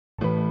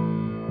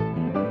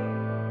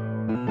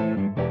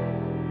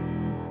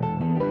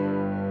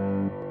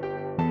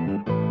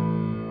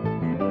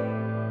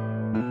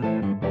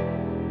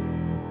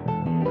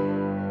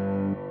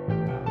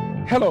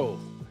Hello,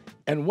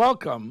 and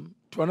welcome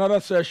to another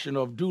session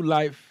of Do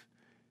Life.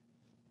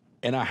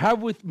 And I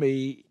have with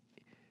me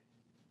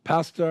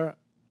Pastor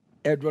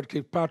Edward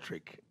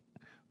Kirkpatrick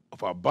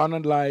of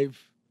Abundant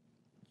Life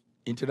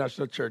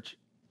International Church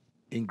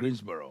in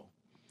Greensboro.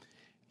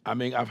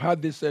 I've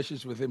had these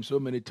sessions with him so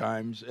many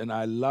times, and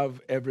I love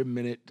every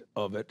minute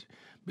of it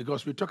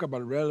because we talk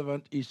about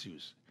relevant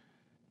issues,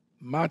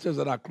 matters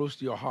that are close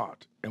to your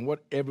heart, and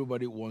what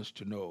everybody wants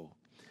to know.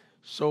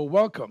 So,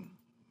 welcome,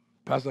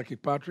 Pastor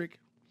Kirkpatrick,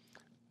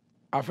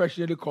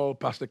 affectionately called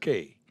Pastor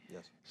K.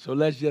 Yes. So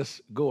let's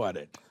just go at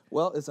it.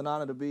 Well, it's an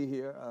honor to be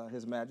here,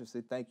 His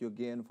Majesty. Thank you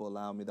again for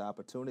allowing me the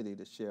opportunity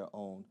to share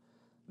on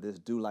this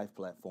Do Life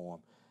platform.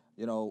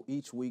 You know,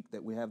 each week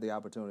that we have the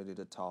opportunity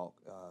to talk,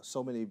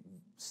 so many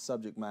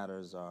subject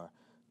matters are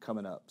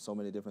coming up. So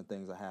many different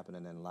things are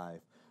happening in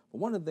life. But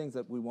one of the things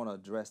that we want to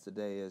address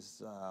today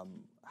is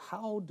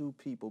how do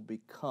people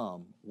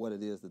become what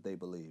it is that they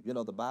believe? You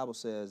know, the Bible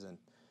says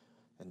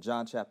in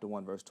John chapter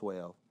 1, verse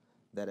 12,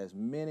 that as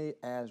many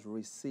as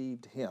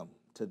received him,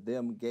 to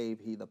them gave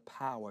he the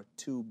power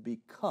to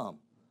become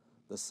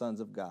the sons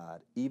of God,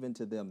 even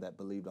to them that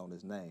believed on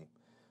his name.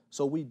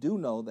 So we do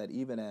know that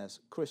even as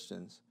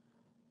Christians,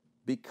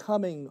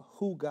 becoming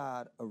who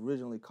God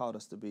originally called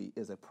us to be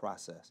is a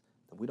process,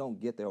 that we don't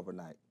get there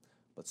overnight.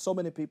 But so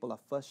many people are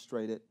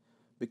frustrated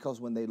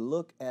because when they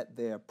look at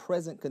their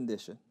present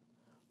condition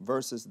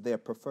versus their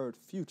preferred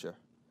future,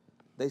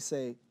 they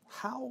say,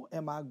 how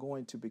am I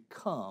going to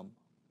become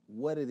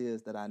what it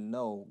is that I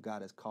know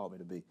God has called me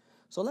to be?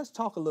 So let's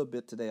talk a little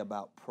bit today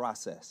about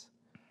process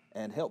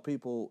and help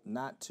people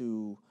not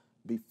to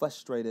be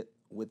frustrated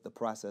with the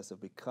process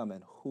of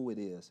becoming who it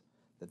is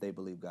that they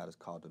believe God has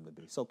called them to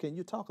be. So can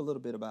you talk a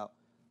little bit about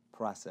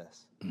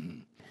process? Mm-hmm.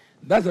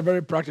 That's a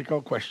very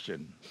practical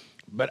question,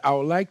 but I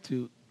would like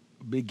to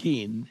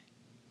begin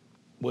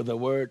with the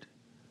word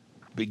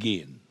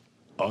begin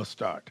or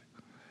start.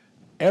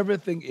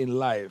 Everything in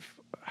life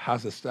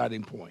has a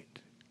starting point.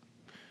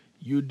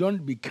 You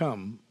don't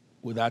become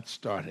without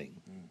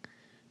starting.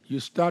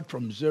 You start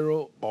from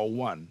 0 or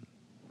 1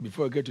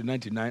 before you get to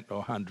 99 or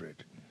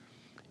 100.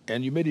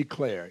 And you made it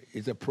clear,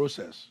 it's a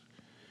process.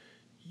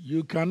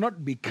 You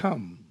cannot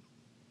become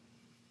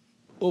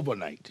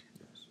overnight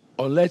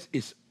unless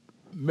it's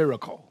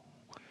miracle.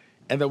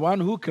 And the one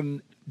who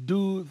can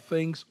do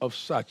things of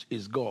such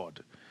is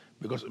God,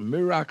 because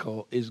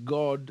miracle is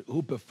God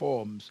who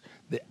performs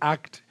the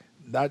act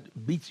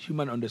that beats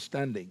human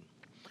understanding.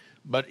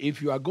 But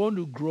if you are going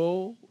to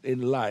grow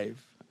in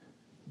life,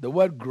 the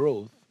word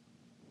growth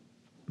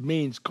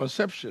means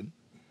conception,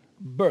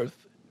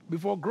 birth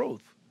before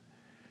growth.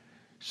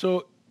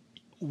 So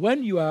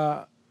when you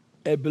are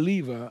a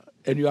believer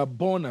and you are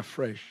born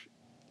afresh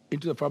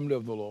into the family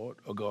of the Lord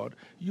or God,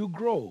 you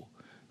grow.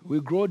 We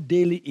grow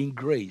daily in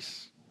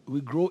grace.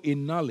 We grow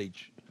in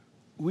knowledge.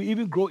 We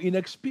even grow in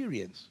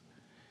experience.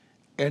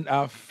 And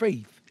our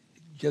faith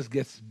just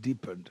gets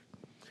deepened.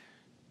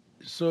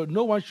 So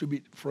no one should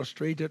be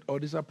frustrated or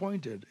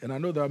disappointed. And I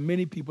know there are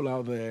many people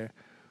out there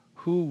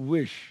who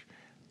wish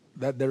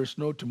that there is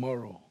no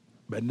tomorrow,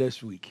 but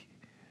next week.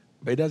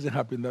 But it doesn't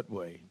happen that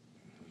way.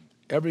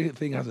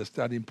 Everything has a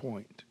starting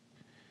point.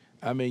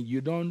 You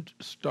don't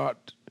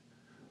start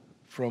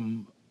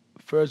from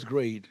first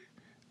grade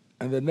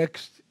and the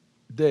next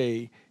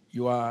day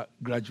you are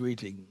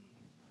graduating.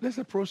 There's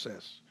a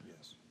process,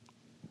 Yes.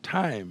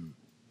 time,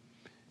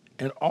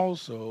 and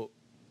also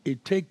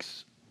it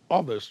takes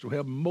others to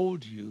help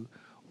mold you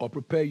or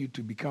prepare you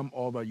to become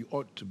all that you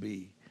ought to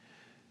be.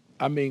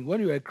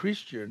 When you're a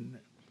Christian,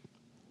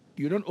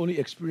 you don't only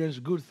experience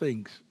good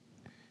things,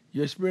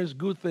 you experience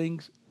good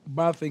things,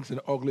 bad things, and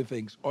ugly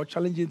things, or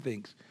challenging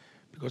things,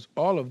 because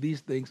all of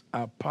these things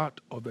are part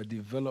of the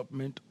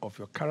development of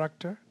your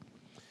character,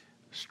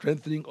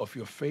 strengthening of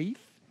your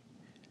faith,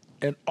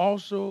 and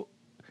also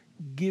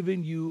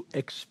giving you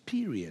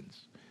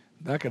experience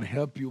that can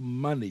help you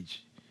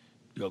manage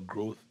your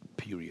growth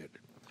period.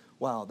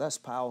 Wow, that's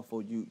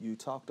powerful. You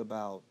talked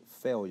about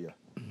failure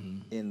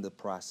in the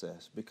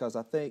process, because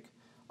I think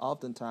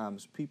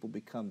oftentimes people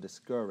become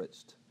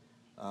discouraged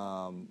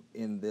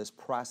in this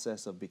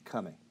process of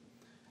becoming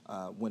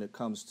when it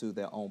comes to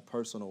their own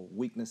personal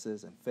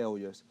weaknesses and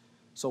failures.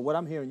 So what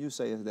I'm hearing you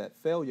say is that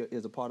failure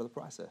is a part of the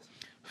process.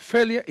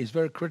 Failure is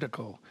very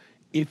critical.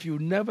 If you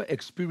never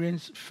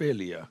experience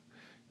failure,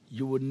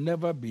 you will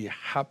never be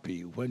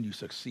happy when you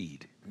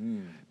succeed.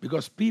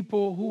 Because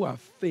people who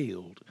have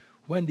failed,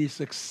 when they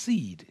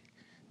succeed,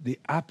 they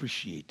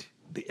appreciate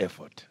the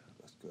effort.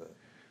 That's good.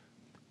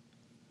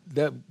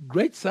 The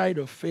great side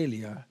of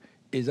failure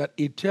is that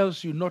it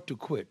tells you not to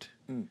quit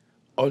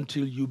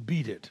until you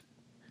beat it.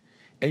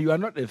 And you are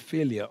not a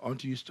failure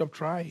until you stop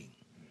trying.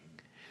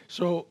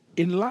 So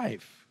in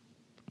life,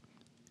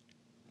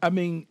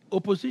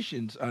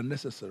 oppositions are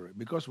necessary,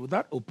 because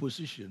without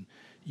opposition,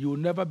 you will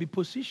never be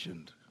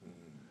positioned.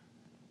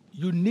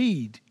 You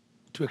need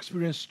to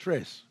experience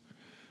stress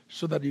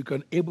so that you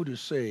can able to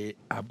say,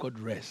 I've got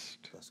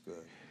rest. That's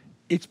good.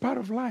 It's part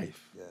of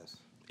life. Yes.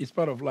 It's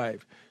part of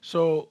life.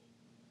 So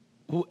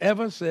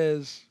whoever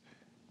says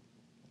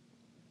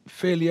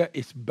failure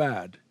is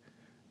bad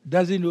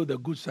doesn't know the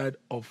good side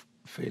of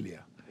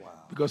failure. Wow.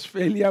 Because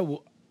failure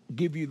will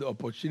give you the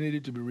opportunity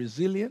to be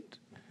resilient,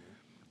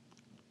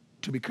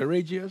 to be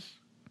courageous,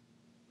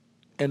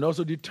 and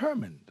also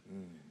determined.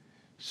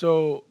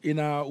 So, in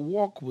our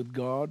walk with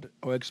God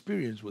or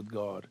experience with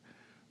God,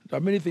 there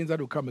are many things that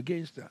will come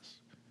against us,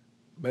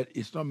 but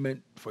it's not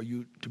meant for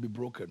you to be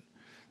broken.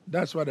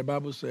 That's why the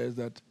Bible says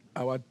that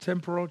our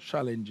temporal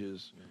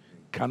challenges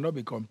cannot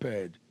be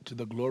compared to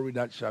the glory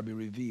that shall be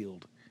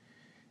revealed.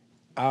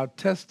 Our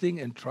testing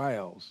and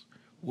trials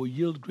will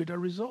yield greater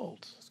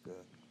results. That's good.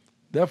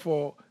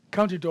 Therefore,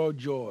 count it all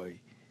joy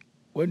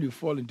when you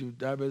fall into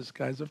diverse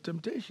kinds of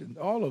temptation.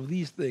 All of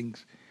these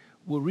things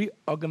will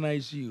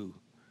reorganize you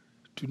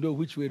to know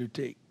which way to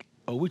take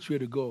or which way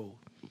to go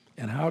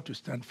and how to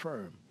stand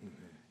firm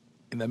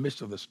in the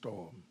midst of the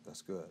storm.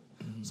 That's good.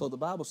 So the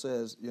Bible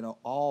says,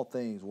 all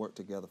things work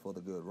together for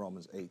the good,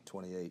 Romans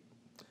 8:28,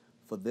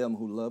 for them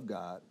who love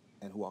God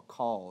and who are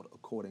called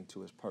according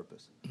to his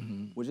purpose,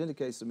 which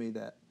indicates to me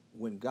that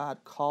when God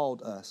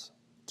called us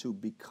to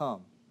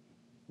become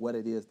what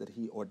it is that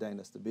he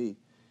ordained us to be,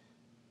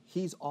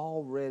 he's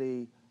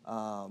already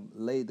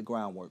laid the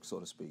groundwork, so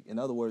to speak. In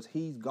other words,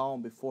 he's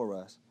gone before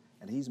us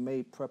and he's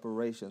made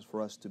preparations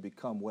for us to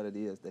become what it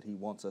is that he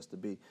wants us to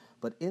be.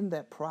 But in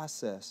that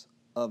process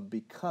of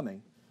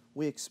becoming,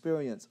 we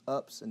experience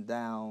ups and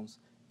downs,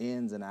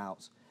 ins and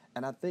outs.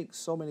 And I think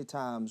so many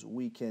times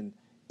we can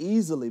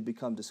easily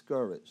become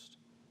discouraged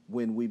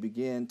when we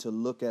begin to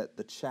look at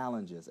the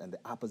challenges and the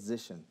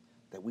opposition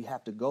that we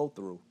have to go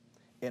through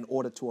in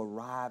order to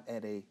arrive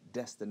at a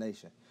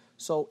destination.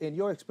 So in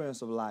your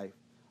experience of life,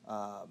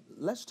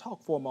 let's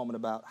talk for a moment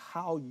about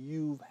how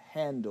you've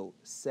handled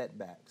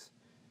setbacks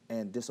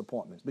and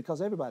disappointments,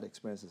 because everybody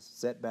experiences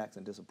setbacks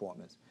and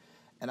disappointments.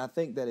 And I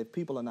think that if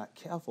people are not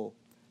careful,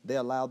 they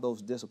allow those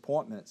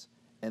disappointments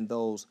and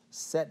those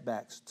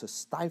setbacks to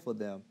stifle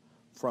them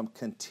from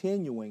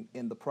continuing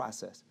in the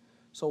process.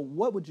 So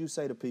what would you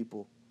say to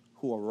people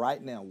who are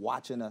right now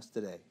watching us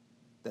today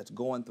that's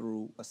going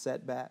through a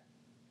setback,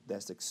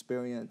 that's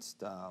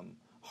experienced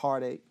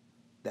heartache,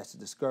 that's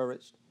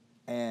discouraged,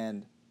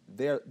 and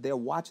they're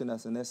watching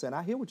us and they're saying,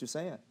 I hear what you're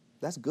saying.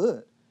 That's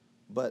good.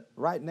 But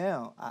right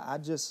now, I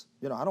just,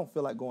 I don't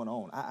feel like going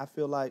on. I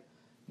feel like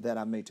that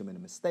I made too many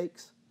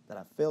mistakes, that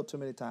I failed too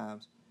many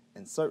times,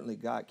 and certainly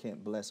God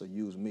can't bless or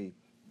use me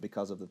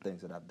because of the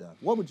things that I've done.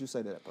 What would you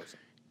say to that person?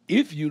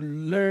 If you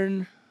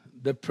learn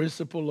the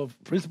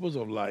principles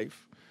of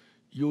life,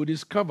 you will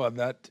discover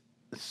that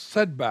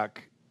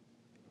setback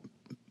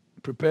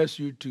prepares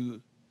you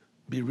to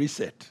be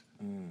reset.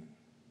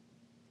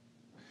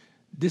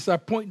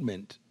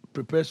 Disappointment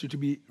prepares you to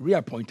be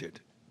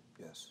reappointed.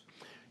 Yes.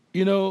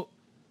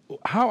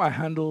 How I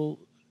handle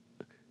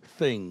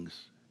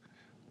things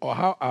or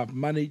how I've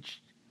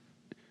managed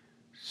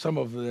some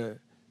of the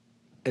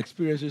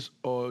experiences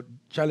or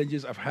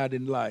challenges I've had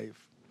in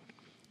life.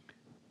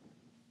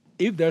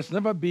 If there's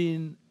never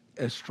been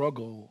a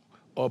struggle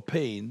or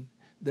pain,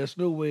 there's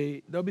no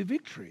way there'll be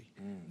victory.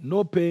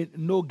 No pain,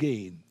 no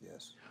gain.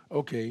 Yes.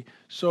 Okay,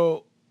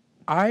 so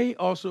I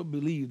also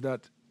believe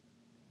that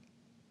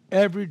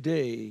every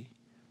day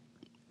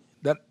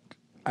that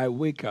I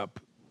wake up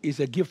is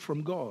a gift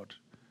from God.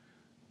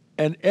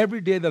 And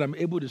every day that I'm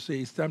able to say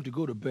it's time to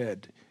go to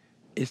bed,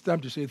 it's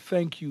time to say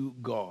thank you,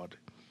 God.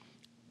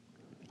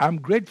 I'm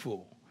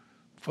grateful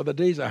for the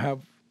days I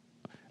have.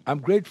 I'm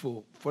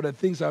grateful for the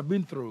things I've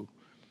been through.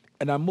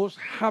 And I'm most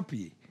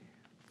happy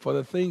for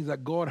the things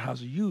that God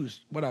has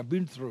used, what I've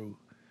been through,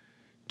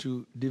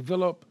 to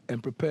develop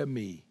and prepare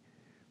me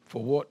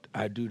for what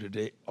I do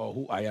today or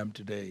who I am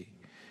today.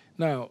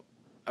 Now,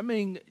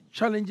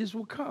 challenges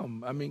will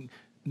come.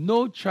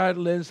 No child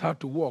learns how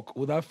to walk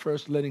without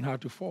first learning how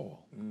to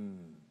fall.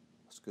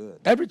 That's good.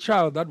 Every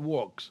child that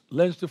walks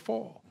learns to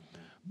fall.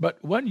 But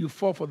when you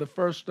fall for the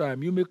first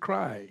time, you may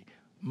cry.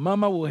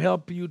 Mama will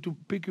help you to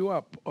pick you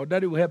up, or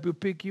daddy will help you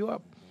pick you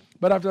up.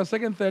 But after a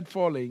second, third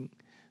falling,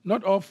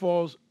 not all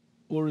falls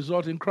will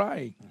result in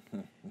crying.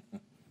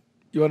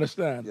 You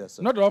understand? Yes,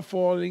 sir. Not all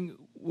falling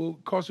will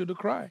cause you to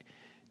cry.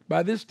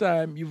 By this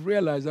time, you've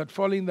realized that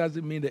falling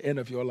doesn't mean the end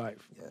of your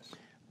life. Yes.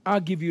 I'll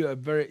give you a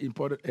very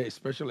important,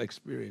 special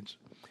experience.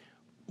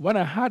 When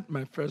I had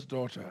my first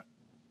daughter,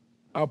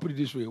 I'll put it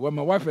this way, when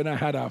my wife and I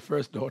had our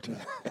first daughter,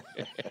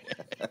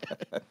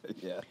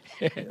 Yeah.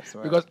 Yes,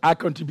 right. because I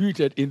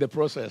contributed in the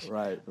process.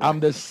 Right.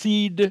 I'm the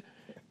seed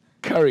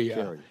carrier,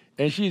 Carrier.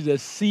 and she's the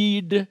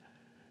seed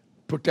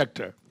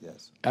protector.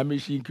 Yes.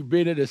 She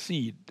incubated a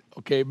seed,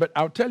 okay? But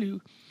I'll tell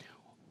you,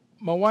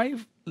 my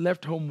wife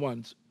left home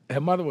once.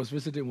 Her mother was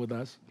visiting with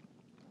us,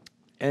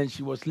 and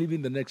she was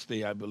leaving the next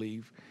day, I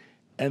believe,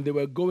 and they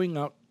were going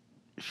out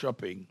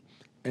shopping,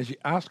 and she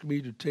asked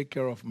me to take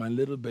care of my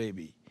little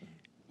baby,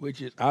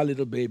 which is our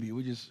little baby,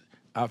 which is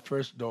our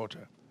first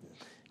daughter.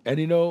 And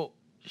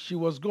she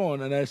was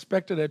gone, and I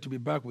expected her to be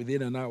back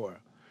within an hour.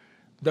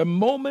 The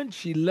moment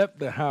she left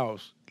the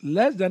house,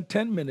 less than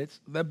 10 minutes,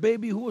 the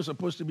baby who was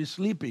supposed to be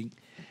sleeping,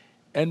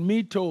 and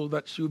me told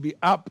that she would be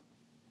up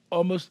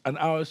almost an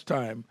hour's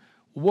time,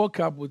 woke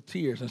up with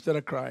tears instead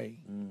of crying.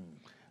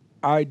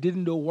 I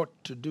didn't know what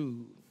to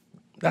do.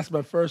 That's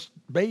my first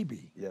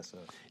baby. Yes, sir.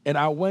 And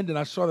I went and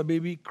I saw the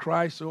baby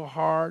cry so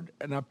hard,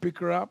 and I picked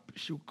her up.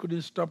 She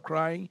couldn't stop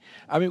crying.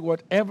 I mean,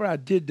 whatever I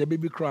did, the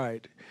baby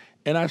cried.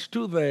 And I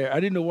stood there. I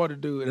didn't know what to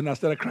do. And I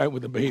started crying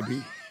with the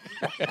baby.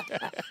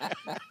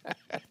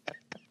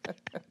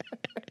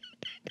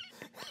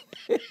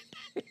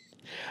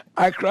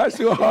 I cried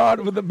so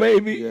hard with the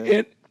baby. Yeah.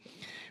 And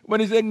when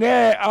he said, "Nah,"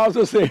 I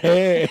also said,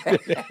 "Hey,"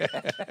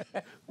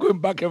 going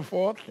back and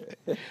forth.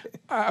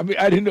 I mean,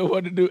 I didn't know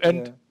what to do.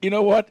 And Yeah. you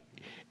know what?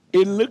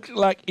 It looked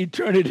like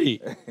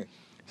eternity.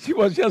 She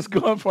was just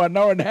gone for an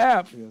hour and a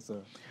half, Yes,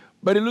 sir.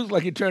 but it looks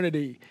like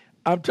eternity.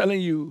 I'm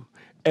telling you,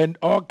 and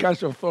all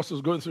kinds of thoughts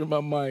was going through my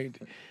mind.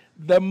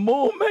 The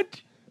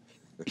moment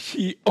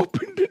she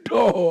opened the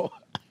door,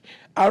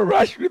 I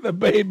rushed with the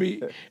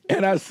baby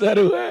and I said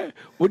to her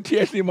with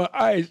tears in my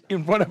eyes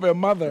in front of her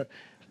mother.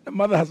 The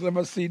mother has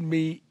never seen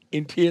me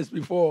in tears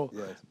before,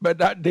 Yes. but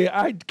that day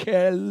I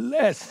care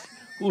less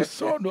who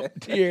saw no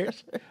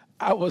tears.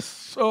 I was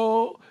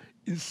so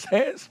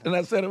incensed, and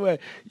I said to her,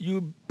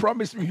 "You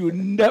promised me you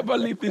never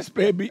leave this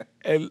baby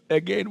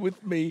again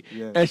with me."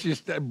 Yes. And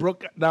she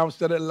broke down,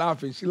 started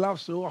laughing. She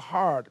laughed so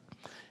hard.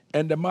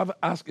 And the mother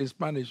asked in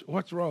Spanish,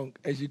 "What's wrong?"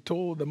 And she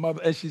told the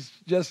mother, and she's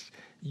just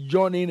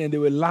joining, and they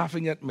were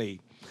laughing at me.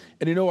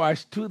 And you know, I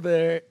stood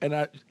there and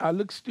I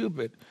looked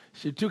stupid.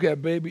 She took her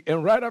baby,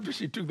 and right after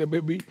she took the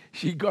baby,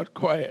 she got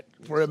quiet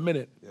for a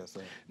minute. Yes,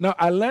 sir. Now,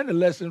 I learned a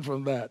lesson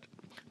from that.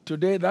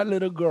 Today, that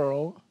little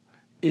girl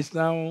is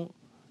now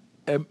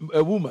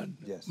a woman,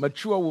 Yes.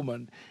 mature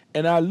woman.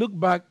 And I look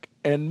back,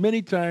 and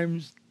many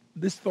times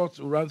these thoughts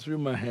ran through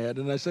my head,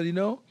 and I said, you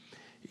know,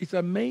 it's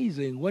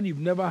amazing when you've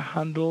never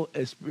handled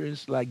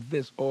experience like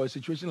this or a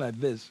situation like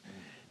this,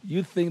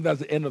 you think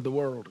that's the end of the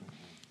world.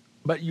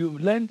 But you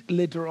learned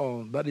later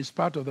on that it's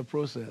part of the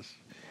process.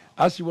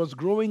 As she was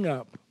growing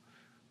up,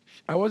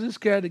 I wasn't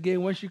scared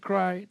again when she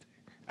cried.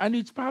 And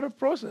it's part of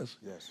process.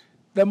 Yes.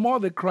 The more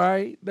they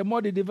cry, the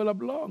more they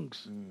develop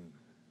lungs.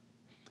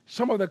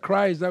 Some of the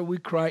cries that we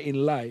cry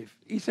in life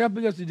is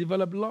helping us to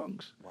develop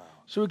lungs. Wow.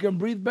 So we can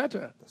breathe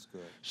better. That's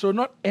good. So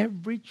not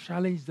every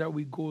challenge that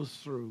we go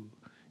through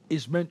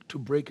is meant to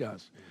break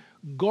us.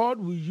 God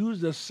will use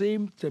the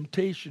same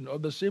temptation or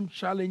the same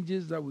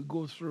challenges that we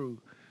go through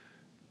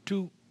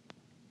to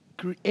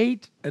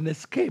create an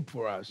escape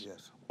for us,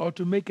 Yes. or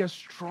to make us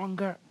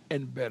stronger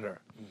and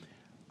better.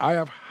 I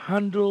have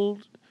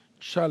handled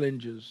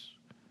challenges,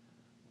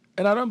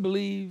 and I don't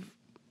believe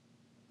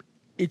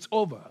it's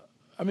over.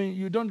 I mean,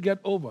 you don't get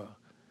over.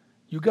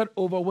 You get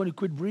over when you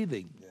quit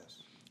breathing.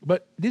 Yes.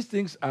 But these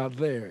things are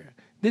there.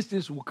 These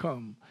things will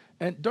come.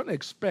 And don't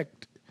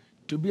expect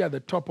to be at the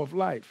top of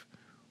life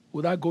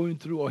without going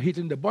through or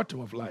hitting the bottom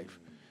of life.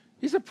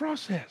 It's a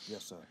process.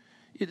 Yes, sir.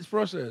 It's a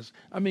process.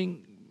 I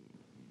mean,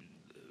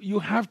 you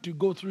have to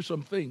go through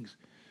some things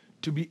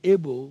to be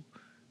able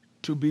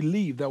to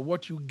believe that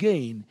what you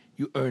gain,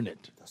 you earn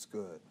it. That's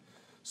good.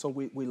 So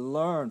we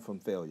learn from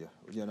failure.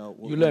 You know,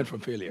 You learn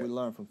from failure. We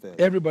learn from failure.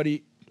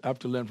 Everybody have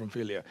to learn from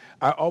failure.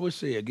 I always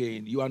say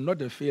again, you are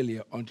not a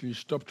failure until you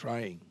stop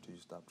trying. Until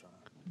you stop trying.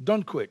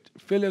 Don't quit.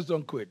 Failures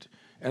don't quit.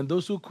 And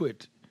those who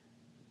quit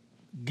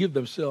give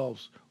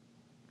themselves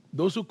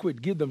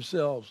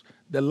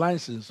the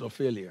license of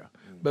failure.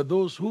 But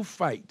those who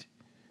fight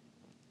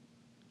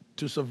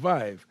to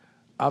survive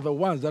are the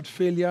ones that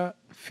failure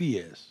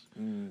fears.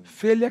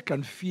 Failure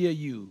can fear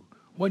you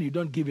when you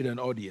don't give it an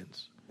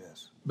audience.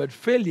 Yes. But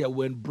failure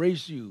will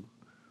embrace you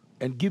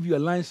and give you a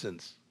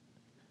license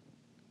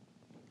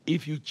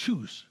if you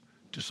choose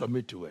to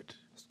submit to it.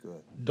 That's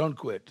good. Don't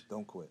quit.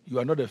 Don't quit. You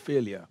are not a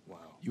failure. Wow.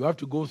 You have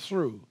to go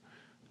through.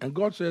 And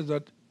God says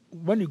that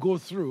when you go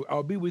through,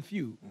 I'll be with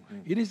you.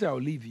 He didn't say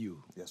I'll leave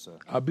you. Yes, sir.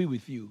 I'll be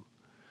with you.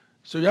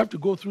 So you have to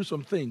go through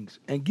some things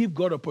and give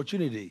God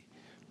opportunity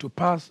to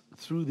pass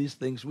through these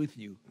things with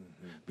you,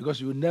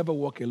 because you will never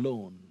walk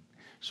alone.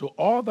 So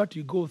all that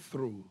you go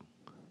through,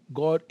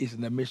 God is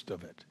in the midst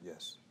of it.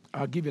 Yes.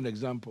 I'll give you an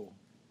example.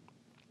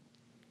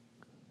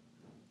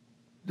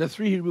 The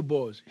three Hebrew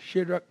boys,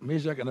 Shadrach,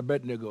 Meshach, and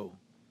Abednego,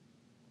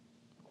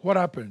 what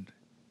happened?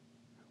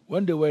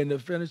 When they were in the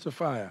furnace of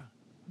fire,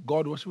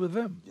 God was with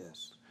them.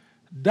 Yes.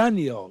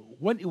 Daniel,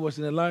 when he was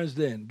in the lion's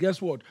den, guess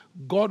what?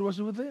 God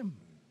was with him.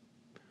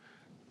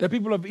 The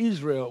people of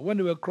Israel, when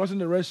they were crossing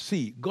the Red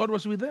Sea, God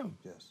was with them.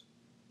 Yes.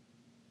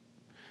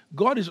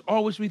 God is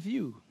always with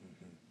you.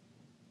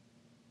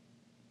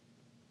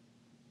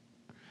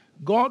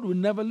 God will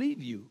never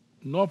leave you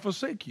nor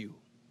forsake you.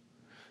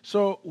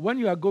 So when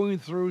you are going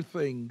through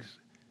things,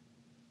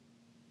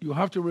 you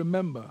have to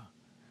remember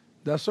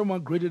that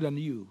someone greater than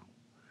you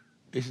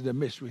is in the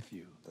midst with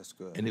you, That's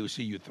good. and he will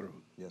see you through.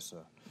 Yes,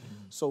 sir.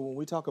 So when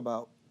we talk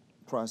about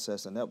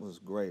process, and that was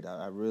great,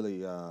 I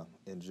really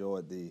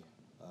enjoyed the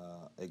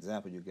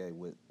example you gave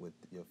with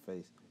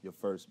your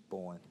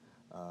firstborn,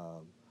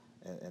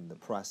 and the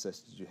process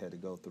that you had to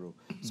go through.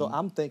 So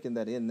I'm thinking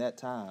that in that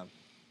time,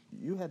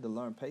 you had to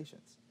learn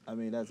patience. I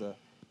mean,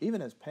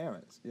 even as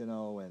parents, you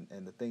know,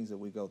 and the things that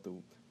we go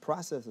through,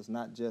 process is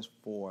not just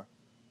for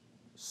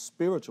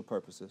spiritual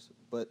purposes,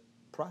 but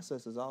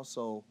process is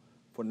also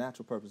for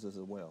natural purposes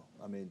as well.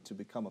 I mean, to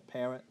become a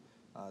parent,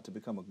 to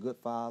become a good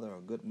father or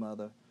a good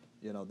mother,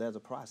 there's a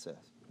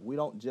process. We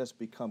don't just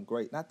become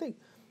great. And I think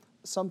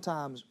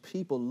sometimes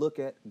people look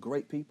at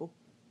great people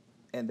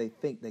and they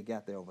think they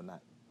got there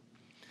overnight.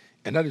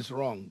 And that is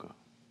wrong.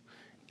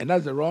 And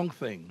that's the wrong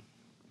thing.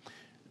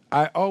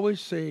 I always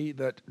say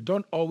that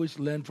don't always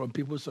learn from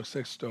people's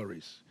success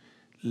stories.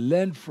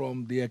 Learn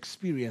from the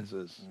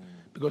experiences.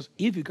 Because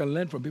if you can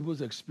learn from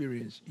people's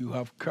experience, you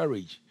have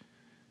courage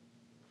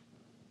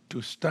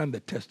to stand the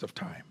test of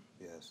time.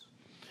 Yes.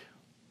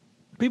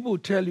 People will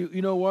tell you,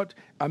 you know what?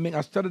 I mean,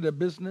 I started a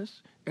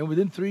business, and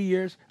within 3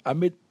 years, I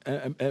made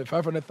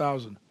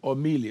 500,000 or a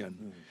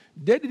million.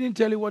 They didn't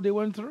tell you what they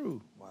went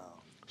through.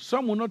 Wow.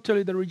 Some will not tell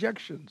you the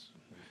rejections,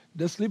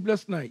 the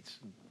sleepless nights.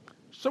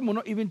 Some will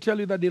not even tell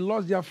you that they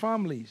lost their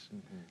families,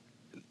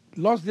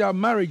 lost their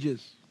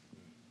marriages,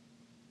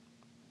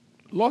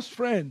 lost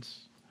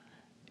friends.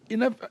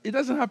 It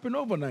doesn't happen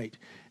overnight.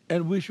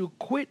 And we should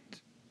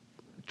quit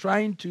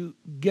trying to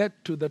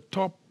get to the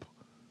top,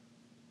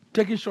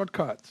 taking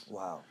shortcuts.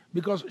 Wow.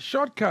 Because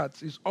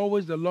shortcuts is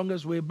always the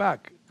longest way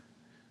back.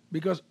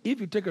 Because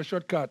if you take a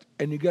shortcut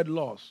and you get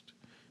lost,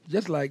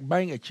 just like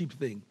buying a cheap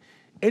thing,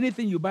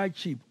 anything you buy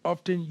cheap,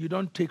 often you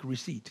don't take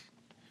receipt.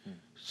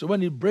 So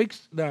when it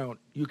breaks down,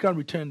 you can't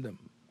return them.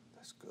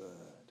 That's good.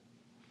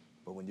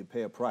 But when you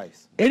pay a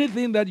price,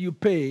 Anything that you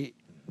pay,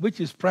 which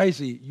is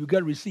pricey, you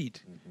get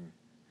receipt.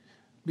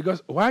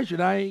 Because why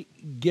should I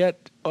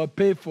get or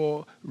pay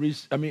for,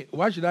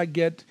 why should I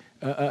get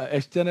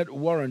extended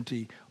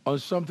warranty on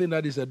something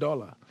that is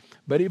 $1?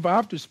 But if I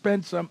have to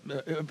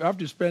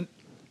spend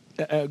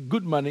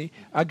good money,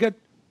 I get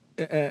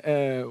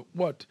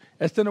what?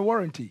 Extended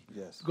warranty.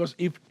 Yes. Because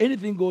if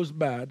anything goes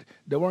bad,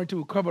 the warranty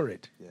will cover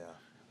it. yeah.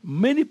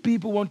 Many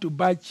people want to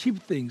buy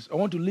cheap things or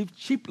want to live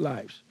cheap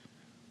lives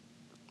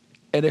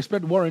and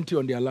expect warranty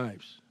on their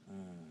lives.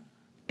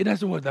 It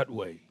doesn't work that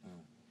way.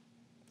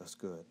 That's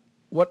good.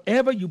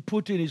 Whatever you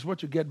put in is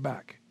what you get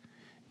back.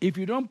 If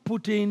you don't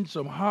put in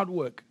some hard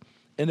work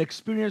and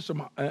experience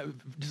some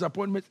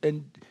disappointments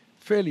and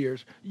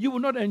failures, you will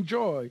not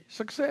enjoy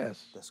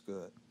success. That's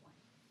good.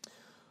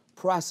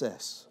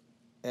 Process.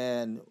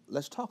 And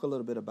let's talk a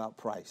little bit about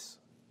price.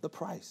 The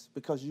price,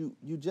 because you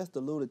just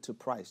alluded to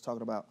price,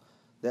 talking about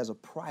there's a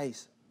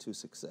price to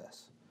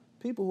success.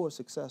 People who are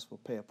successful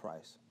pay a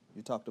price.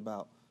 You talked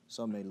about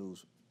some may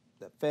lose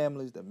their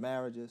families, their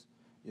marriages.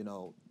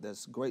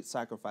 There's great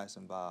sacrifice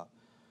involved.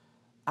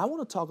 I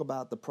want to talk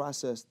about the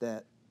price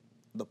that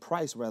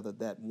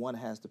one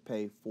has to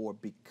pay for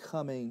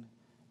becoming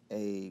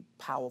a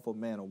powerful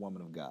man or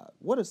woman of God.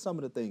 What are some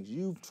of the things?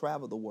 You've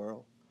traveled the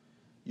world.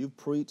 You've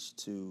preached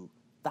to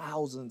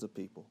thousands of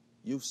people.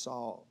 You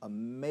saw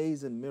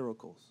amazing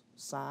miracles,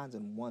 signs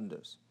and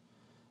wonders.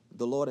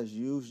 The Lord has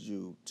used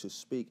you to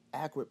speak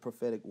accurate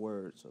prophetic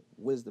words of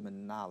wisdom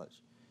and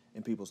knowledge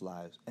in people's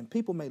lives. And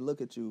people may look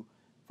at you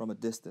from a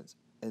distance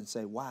and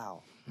say,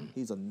 wow,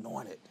 he's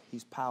anointed,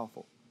 he's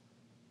powerful.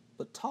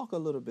 But talk a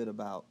little bit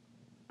about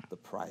the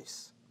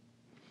price.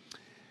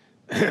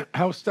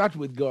 I'll start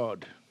with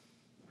God.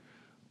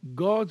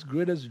 God's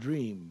greatest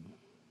dream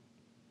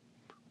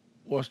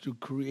was to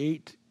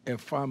create a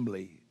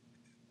family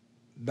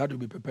that would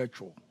be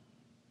perpetual.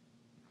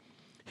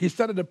 He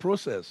started the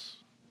process,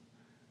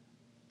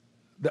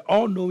 the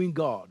all-knowing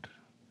God,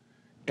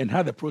 and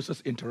had the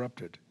process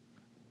interrupted.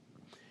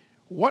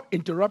 What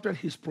interrupted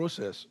his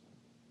process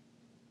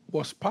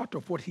was part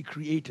of what he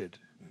created.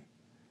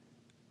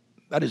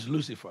 That is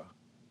Lucifer.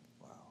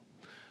 Wow.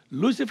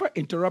 Lucifer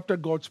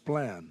interrupted God's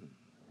plan.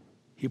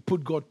 He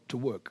put God to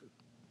work.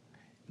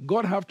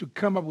 God had to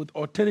come up with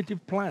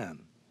alternative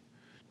plan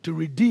to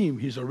redeem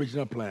his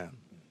original plan.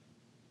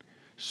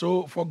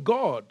 So for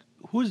God,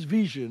 whose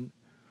vision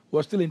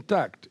was still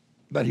intact,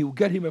 that he would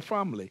get him a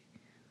family,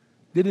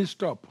 didn't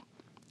stop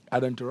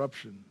at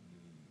interruption.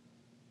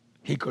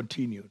 He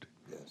continued.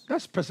 Yes.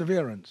 That's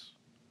perseverance.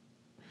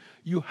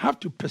 You have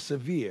to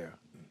persevere.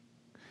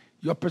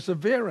 Your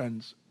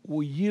perseverance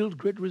will yield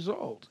great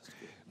results.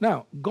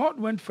 Now, God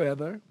went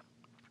further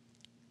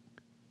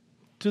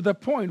to the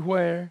point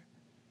where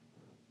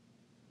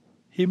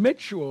he made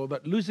sure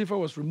that Lucifer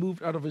was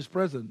removed out of his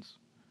presence.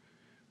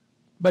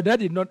 But that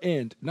did not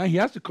end. Now he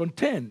has to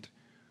contend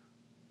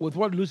with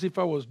what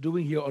Lucifer was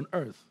doing here on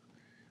earth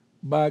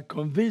by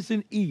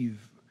convincing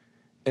Eve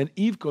and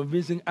Eve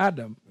convincing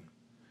Adam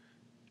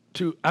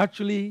to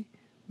actually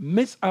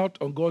miss out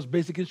on God's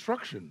basic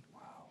instruction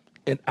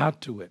and add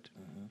to it.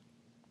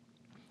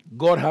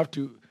 God have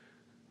to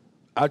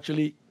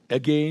actually,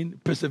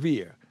 again,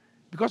 persevere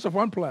because of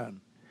one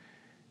plan.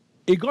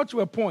 It got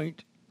to a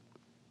point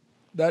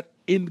that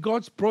in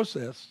God's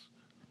process,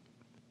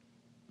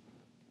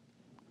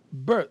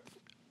 birth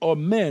or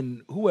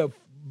men who were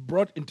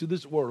brought into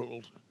this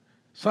world,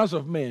 sons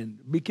of men,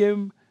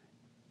 became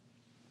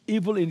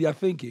evil in their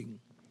thinking,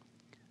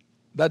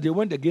 that they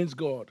went against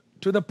God.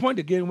 To the point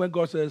again when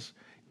God says,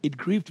 it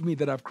grieved me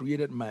that I've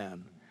created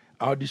man.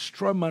 I'll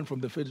destroy man from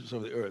the face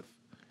of the earth.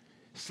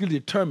 still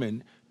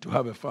determined to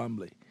have a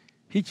family.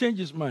 He changed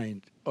his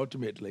mind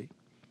ultimately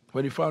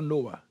when he found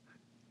Noah.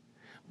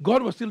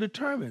 God was still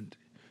determined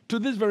to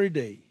this very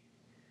day.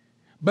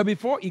 But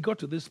before he got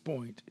to this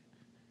point,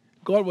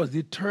 God was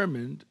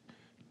determined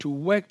to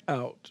work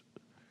out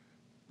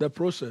the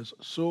process.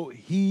 So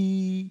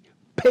he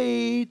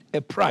paid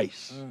a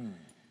price.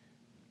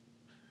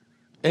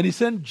 And he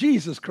sent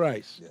Jesus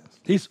Christ, Yes.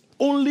 his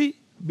only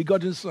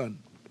begotten Son.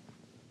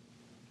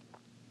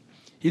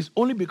 His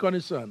only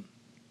begotten Son,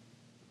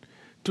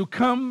 to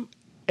come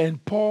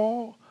and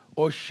pour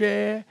or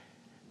share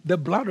the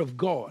blood of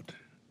God.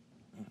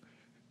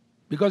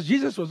 Because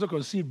Jesus was not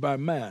conceived by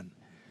man.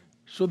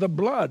 So the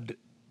blood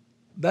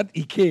that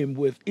he came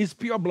with is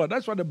pure blood.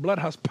 That's why the blood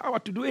has power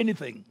to do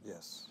anything.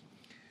 Yes.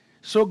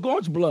 So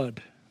God's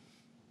blood,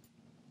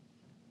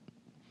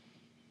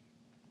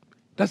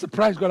 that's the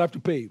price God had to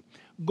pay.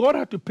 God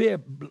had to pay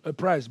a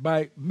price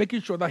by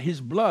making sure that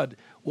his blood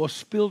was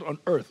spilled on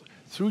earth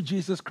through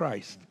Jesus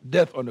Christ,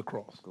 death on the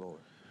cross. Glory.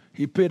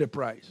 He paid a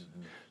price.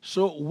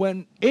 So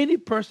when any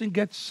person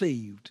gets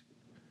saved,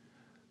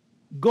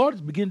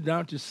 God begins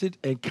now to sit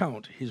and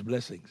count his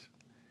blessings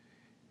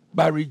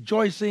by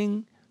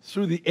rejoicing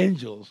through the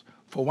angels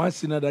for one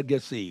sinner that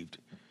gets saved.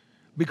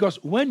 Because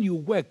when you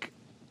work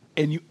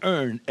and you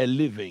earn a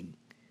living,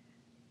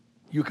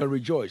 you can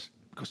rejoice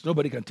because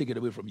nobody can take it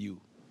away from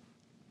you.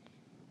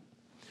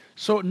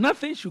 So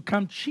nothing should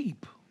come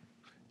cheap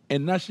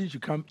and nothing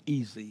should come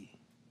easy.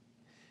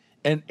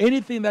 And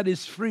anything that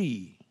is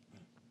free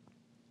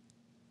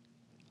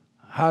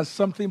has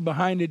something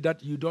behind it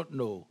that you don't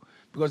know,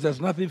 because there's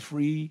nothing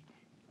free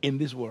in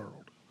this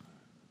world.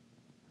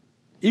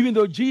 Even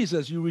though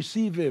Jesus, you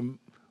receive him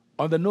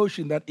on the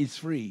notion that it's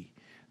free.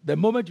 The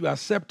moment you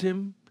accept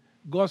him,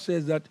 God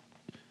says that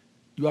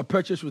you are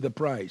purchased with a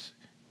price,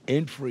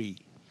 ain't free.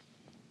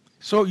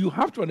 So you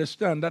have to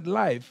understand that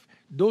life,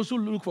 those who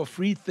look for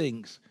free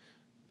things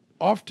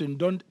often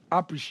don't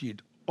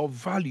appreciate or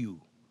value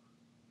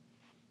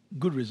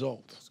good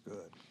results. That's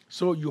good.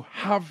 So you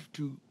have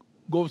to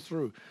go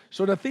through.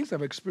 So the things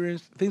I've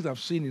experienced, things I've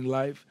seen in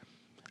life,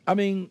 I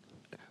mean,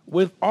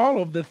 with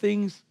all of the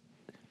things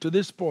to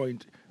this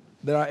point,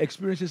 there are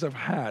experiences I've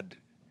had,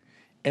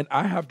 and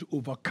I have to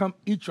overcome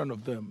each one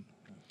of them.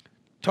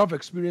 Tough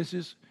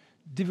experiences,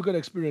 difficult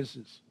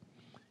experiences.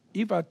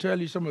 If I tell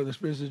you some of the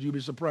experiences, you'll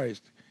be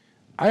surprised.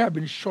 I have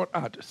been shot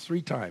at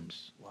 3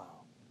 times. Wow.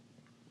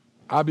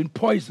 I've been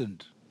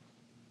poisoned.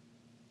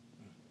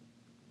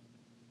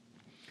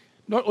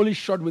 Not only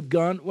shot with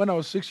gun, when I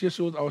was 6 years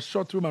old, I was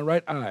shot through my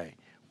right eye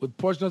with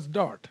poisonous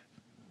dart.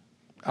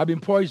 I've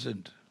been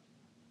poisoned.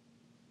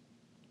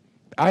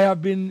 I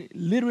have been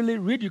literally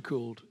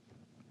ridiculed.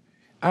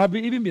 I have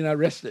even been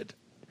arrested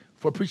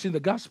for preaching the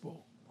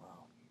gospel.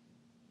 Wow.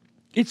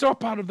 It's all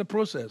part of the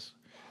process.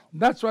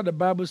 That's why the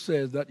Bible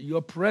says that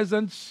your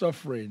present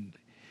suffering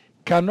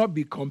cannot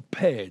be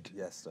compared.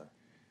 Yes, sir.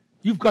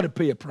 You've got to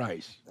pay a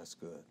price. That's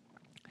good.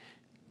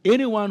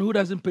 Anyone who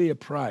doesn't pay a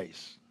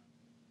price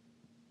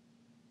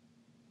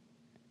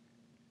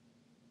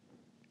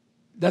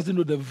doesn't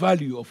know the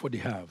value of what they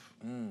have.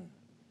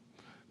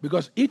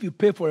 Because if you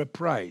pay for a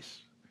price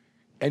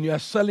and you are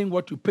selling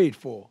what you paid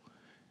for,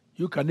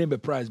 you can name a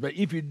price. But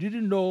if you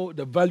didn't know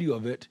the value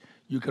of it,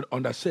 you can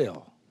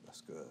undersell.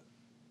 That's good.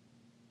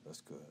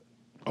 That's good.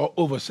 Or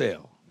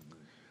oversell.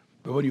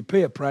 But when you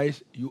pay a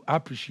price, you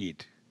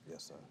appreciate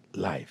Yes, sir.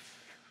 life.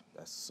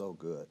 That's so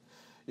good.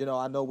 You know,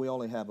 I know we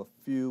only have a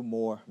few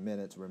more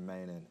minutes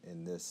remaining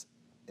in this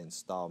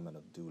installment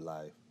of Do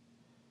Life.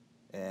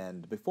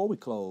 And before we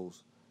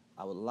close,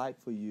 I would like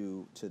for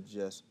you to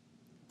just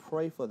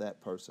pray for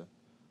that person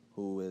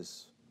who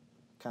is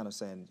kind of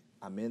saying,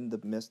 I'm in the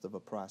midst of a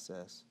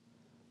process.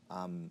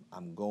 I'm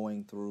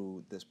going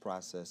through this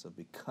process of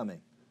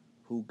becoming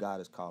who God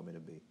has called me to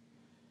be.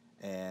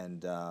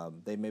 And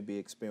they may be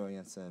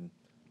experiencing,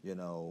 you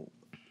know,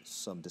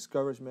 some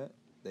discouragement.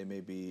 They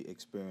may be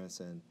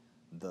experiencing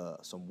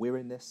some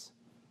weariness.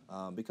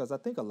 Because I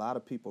think a lot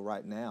of people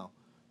right now,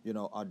 you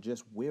know, are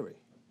just weary.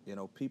 You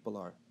know, people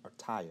are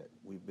tired.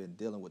 We've been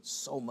dealing with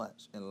so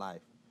much in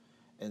life.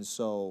 And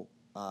so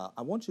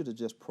I want you to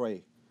just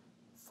pray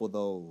for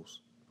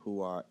those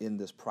who are in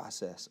this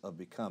process of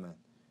becoming,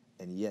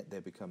 and yet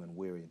they're becoming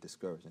weary and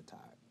discouraged and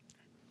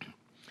tired.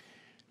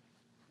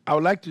 I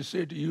would like to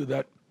say to you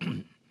that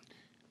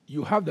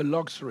you have the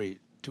luxury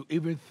to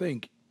even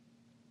think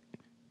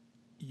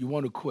you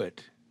want to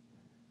quit.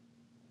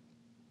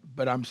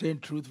 But I'm saying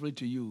truthfully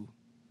to you,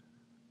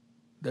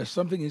 there's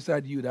something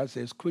inside you that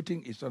says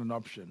quitting is not an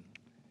option.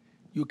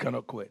 You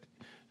cannot quit.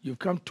 You've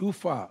come too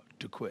far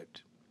to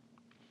quit.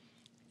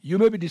 You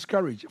may be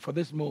discouraged for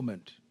this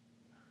moment,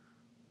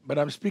 but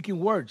I'm speaking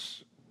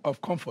words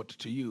of comfort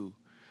to you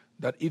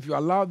that if you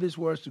allow these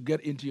words to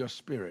get into your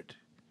spirit,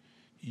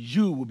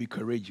 you will be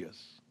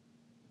courageous.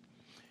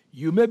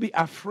 You may be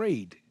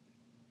afraid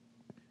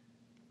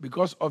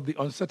because of the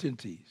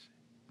uncertainties,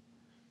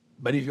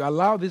 but if you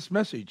allow this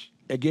message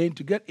again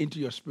to get into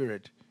your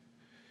spirit,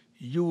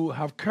 you will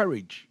have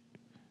courage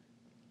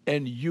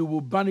and you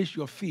will banish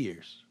your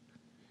fears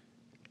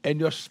And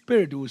your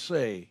spirit will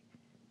say,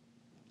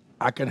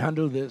 I can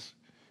handle this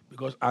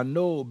because I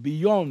know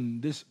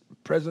beyond this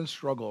present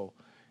struggle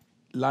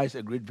lies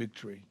a great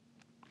victory.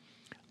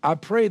 I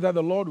pray that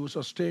the Lord will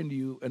sustain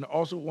you, and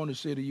also want to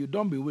say to you,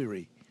 don't be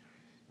weary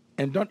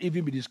and don't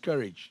even be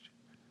discouraged.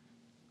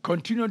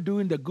 Continue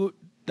doing the good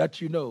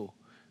that you know,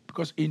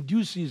 because in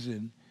due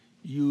season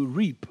you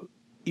reap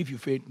if you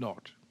faint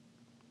not.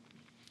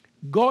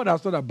 God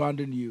has not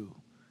abandoned you.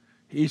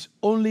 He is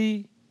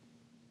only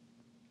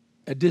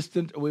a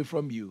distance away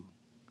from you.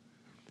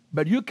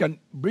 But you can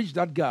bridge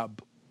that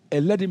gap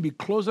and let him be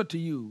closer to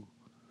you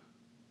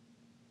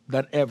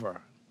than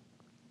ever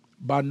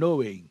by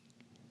knowing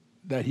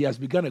that he has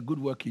begun a good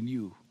work in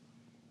you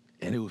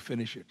and he will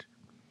finish it.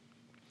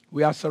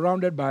 We are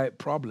surrounded by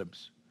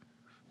problems,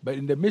 but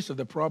in the midst of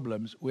the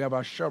problems, we have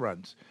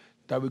assurance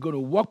that we're going to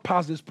walk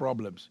past these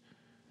problems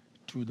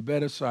to the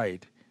better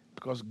side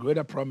because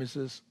greater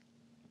promises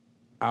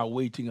are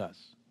awaiting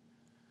us.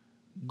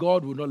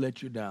 God will not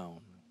let you down.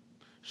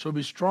 So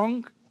be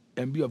strong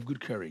and be of good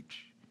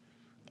courage,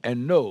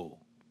 and know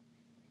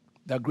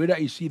that greater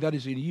is he that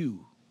is in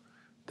you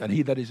than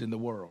he that is in the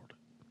world.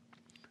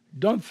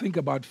 Don't think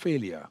about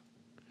failure.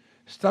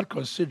 Start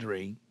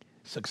considering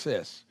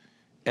success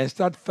and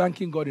start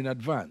thanking God in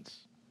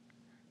advance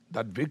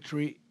that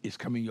victory is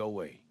coming your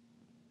way.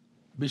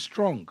 Be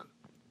strong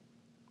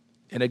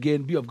and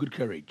again be of good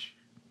courage,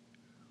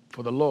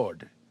 for the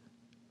Lord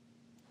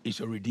is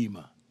your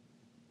Redeemer,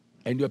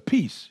 and your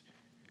peace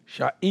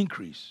shall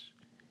increase,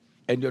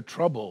 and your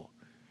trouble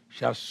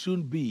shall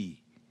soon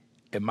be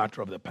a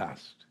matter of the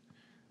past.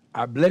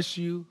 I bless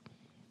you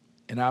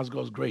and ask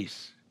God's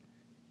grace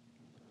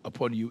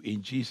upon you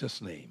in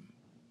Jesus' name.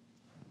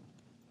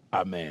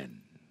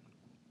 Amen.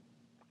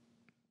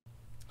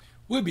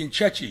 We've been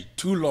churchy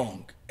too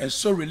long and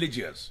so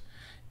religious,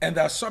 and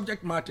there are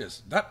subject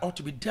matters that ought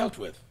to be dealt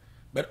with,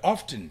 but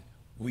often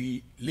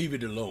we leave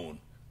it alone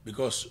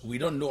because we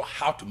don't know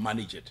how to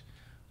manage it.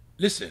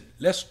 Listen,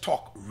 let's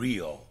talk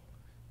real.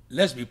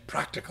 Let's be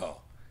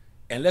practical,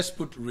 and let's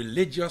put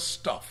religious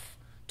stuff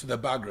to the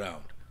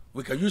background.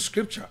 We can use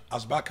scripture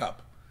as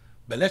backup,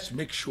 but let's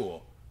make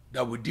sure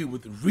that we deal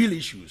with real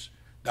issues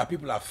that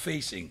people are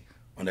facing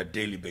on a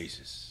daily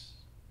basis.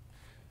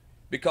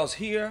 Because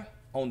here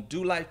on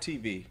Do Life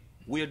TV,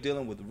 we're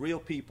dealing with real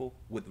people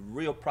with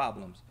real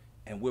problems,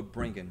 and we're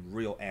bringing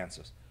real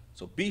answers.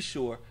 So be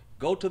sure,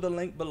 go to the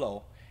link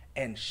below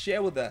and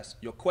share with us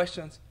your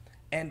questions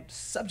and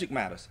subject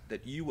matters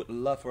that you would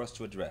love for us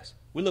to address.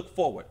 We look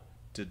forward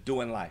to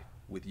doing life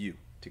with you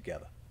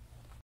together.